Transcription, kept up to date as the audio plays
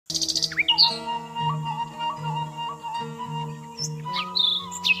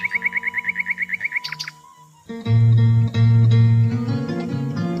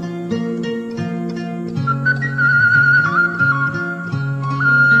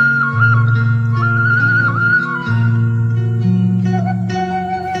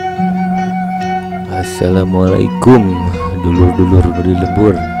Assalamualaikum dulur-dulur di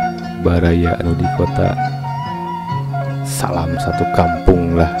lembur baraya anu di kota. Salam satu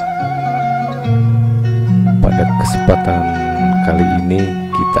kampung lah. Pada kesempatan kali ini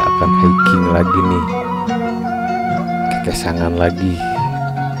kita akan hiking lagi nih, kekesangan lagi,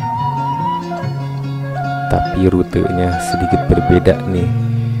 tapi rutenya sedikit berbeda nih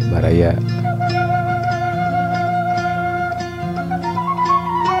baraya.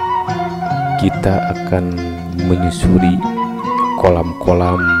 Kita akan menyusuri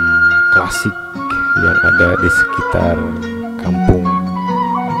kolam-kolam klasik yang ada di sekitar kampung.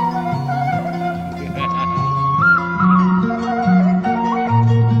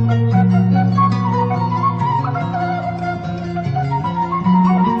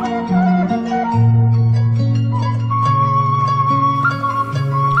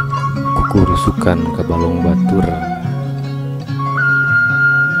 Kukurusukan ke Balong Batur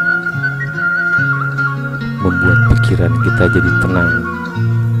membuat pikiran kita jadi tenang,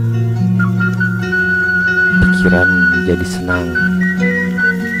 pikiran jadi senang,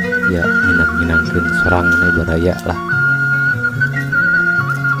 ya minang-minangkeun sorang baraya lah.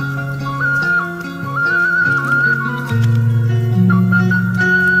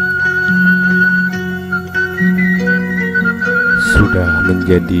 Sudah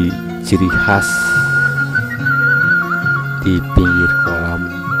menjadi ciri khas di pinggir kolam.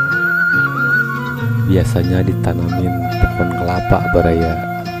 Biasanya ditanamin pohon kelapa baraya.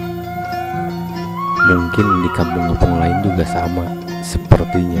 Mungkin di kampung-kampung lain juga sama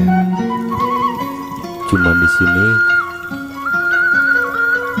sepertinya. Cuma di sini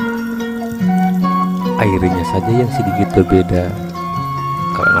airnya saja yang sedikit berbeda.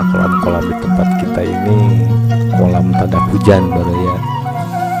 Karena kolam-kolam di tempat kita ini kolam tanda hujan baraya.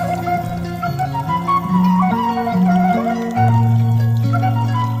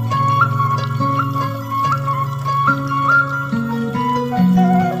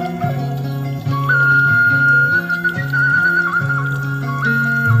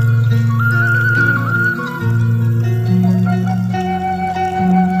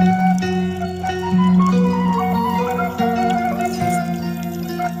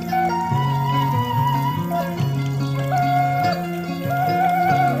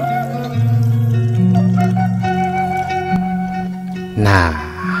 Nah,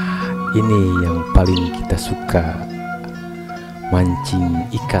 ini yang paling kita suka, mancing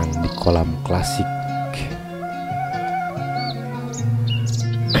ikan di kolam klasik.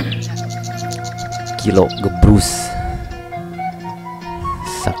 Kilo gebrus,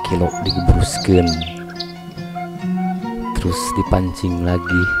 sakilo digebruskeun, terus dipancing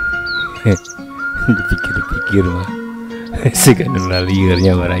lagi. Dipikir-pikir mah segan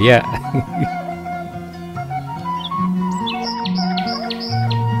liurnya baraya.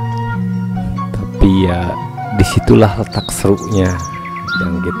 Tapi ya disitulah letak serunya.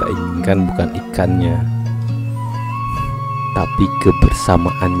 Yang kita inginkan bukan ikannya, tapi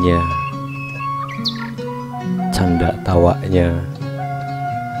kebersamaannya, canda tawanya.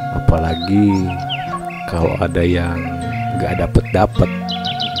 Apalagi kalau ada yang gak dapet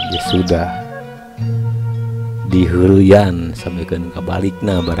ya sudah diheureyan sampai ke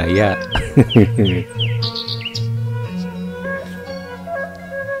kabalikna baraya.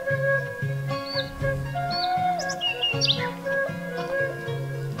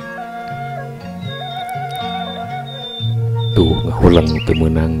 Tuh ngahulang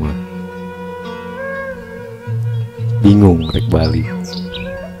temenang mah bingung rek balik.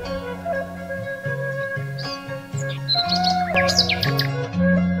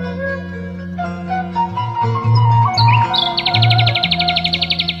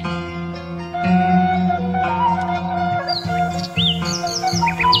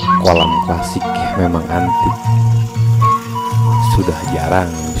 Kolam klasik memang antik, sudah jarang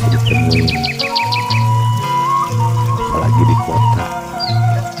bisa ditemui, apalagi di kota.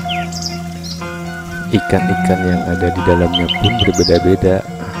 Ikan-ikan yang ada di dalamnya pun berbeda-beda,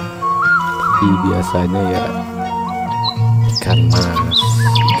 tapi biasanya ya ikan mas,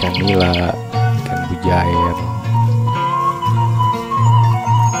 ikan nila, ikan bujair.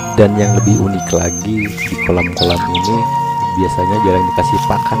 Dan yang lebih unik lagi, di kolam-kolam ini biasanya jarang dikasih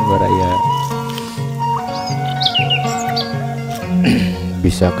pakan baraya.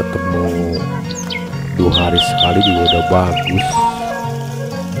 Bisa ketemu 2 hari sekali juga udah bagus.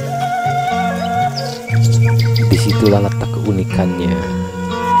 Disitulah letak keunikannya.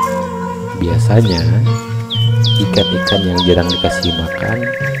 Biasanya ikan-ikan yang jarang dikasih makan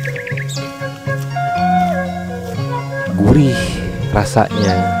gurih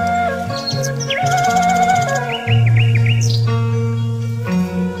rasanya.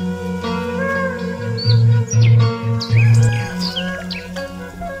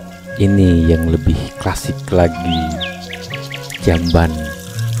 Ini yang lebih klasik lagi, jamban,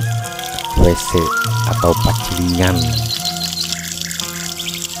 WC atau pacilingan.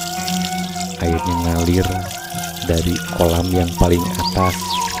 Airnya ngalir dari kolam yang paling atas.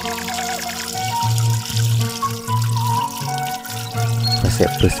 WC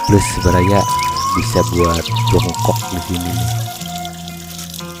plus beraya, bisa buat jongkok di sini nih.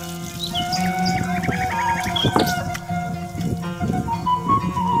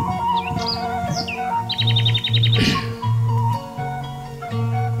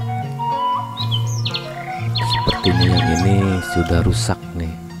 Sepertinya yang ini sudah rusak nih.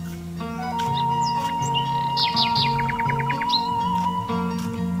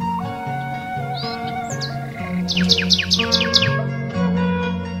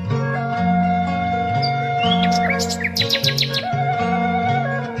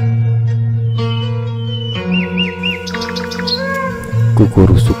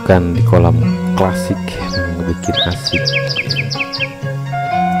 Kukurusukan di kolam Klasik yang bikin asik.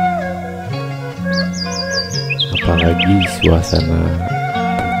 Apalagi suasana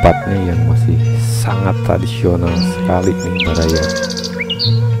tempatnya yang masih sangat tradisional sekali nih beraya.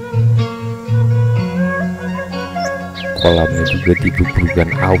 Kolamnya juga dibubuhkan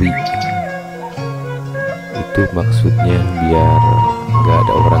awi. Itu maksudnya biar nggak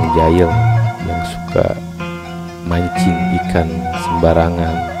ada orang jahil yang suka mancing ikan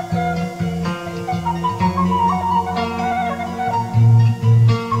sembarangan.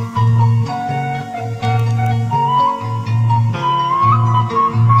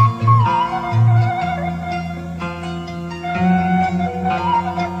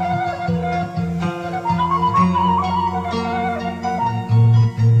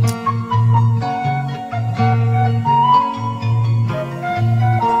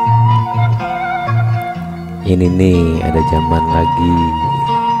 Ini nih ada Jamban lagi,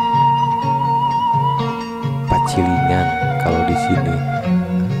 pacilingan kalau di sini.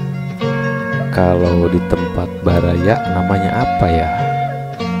 Kalau di tempat baraya namanya apa ya?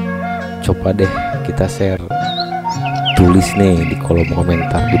 Coba deh kita share, tulis nih di kolom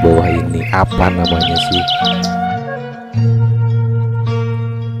komentar di bawah ini apa namanya sih.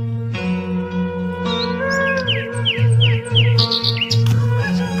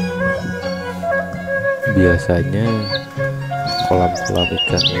 Biasanya kolam-kolam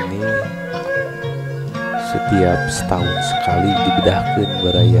ikan ini setiap setahun sekali dibedahkan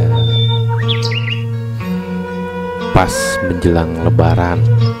beraya, pas menjelang lebaran.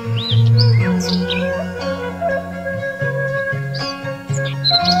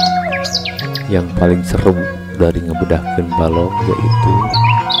 Yang paling seru dari ngebedahkan balong yaitu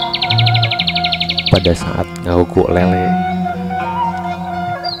pada saat ngaguk lele.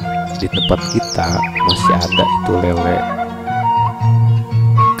 Di tempat kita masih ada itu lele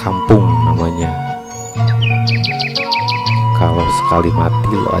kampung namanya. Kalau sekali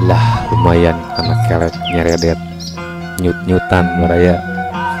mati lah lumayan karena kelet nyeredet nyut-nyutan beraya.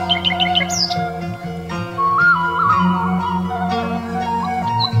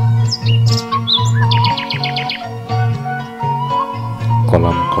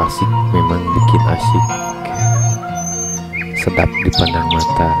 Kolam Klasik memang bikin asyik, sedap dipandang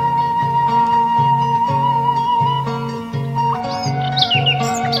mata.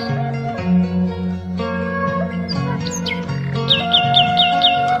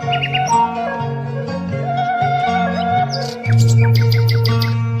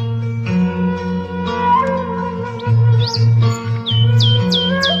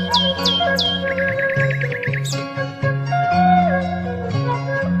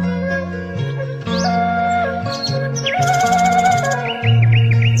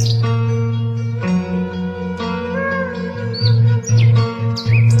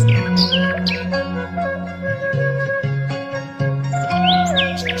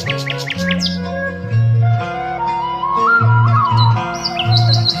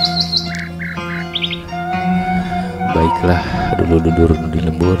 Baiklah, dulu di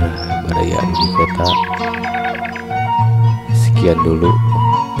lembur beraya di kota. Sekian dulu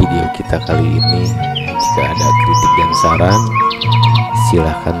video kita kali ini. Jika ada kritik dan saran,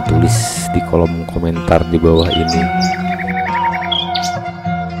 silahkan tulis di kolom komentar di bawah ini.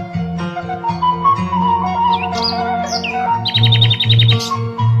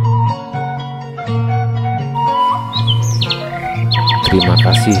 Terima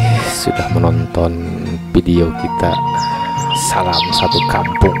kasih sudah menonton video kita. Salam satu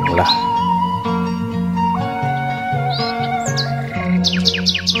kampung lah.